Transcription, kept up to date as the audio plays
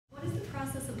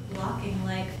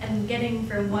like, and getting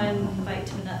from one fight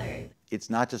to another. It's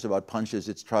not just about punches,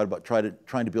 it's trying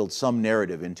to build some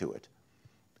narrative into it.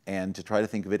 And to try to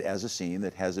think of it as a scene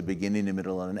that has a beginning, a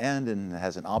middle, and an end, and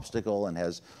has an obstacle, and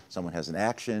someone has an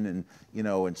action, and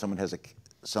and someone has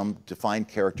some defined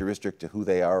characteristic to who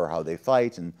they are or how they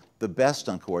fight. And the best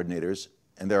stunt coordinators,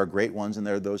 and there are great ones and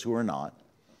there are those who are not,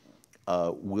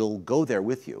 will go there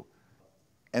with you.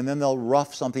 And then they'll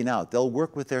rough something out. They'll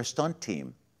work with their stunt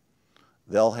team.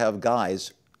 They'll have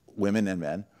guys, women and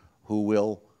men,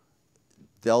 who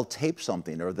they'll tape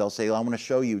something, or they'll say, I want to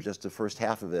show you just the first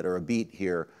half of it, or a beat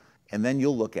here. And then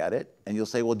you'll look at it, and you'll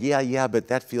say, well, yeah, but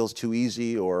that feels too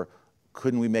easy, or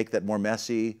couldn't we make that more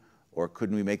messy, or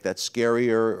couldn't we make that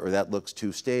scarier, or that looks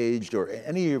too staged, or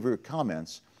any of your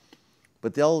comments.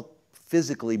 But they'll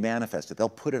physically manifest it. They'll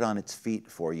put it on its feet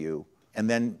for you, and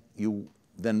then you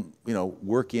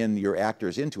work in your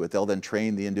actors into it. They'll then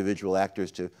train the individual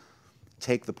actors to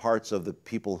take the parts of the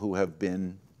people who have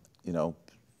been,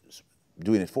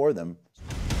 doing it for them.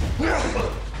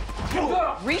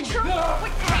 Reach her?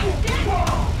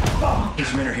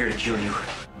 These men are here to kill you.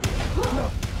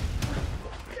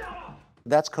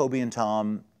 That's Kobe and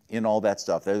Tom in all that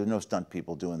stuff. There's no stunt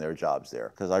people doing their jobs there,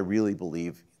 because I really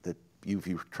believe that if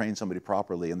you train somebody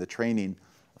properly, and the training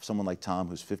of someone like Tom,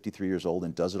 who's 53 years old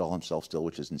and does it all himself still,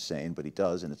 which is insane, but he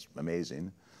does, and it's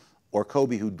amazing, or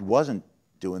Kobe, who wasn't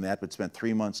doing that but spent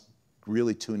 3 months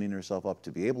really tuning herself up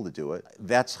to be able to do it.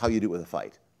 That's how you do it with a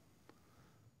fight.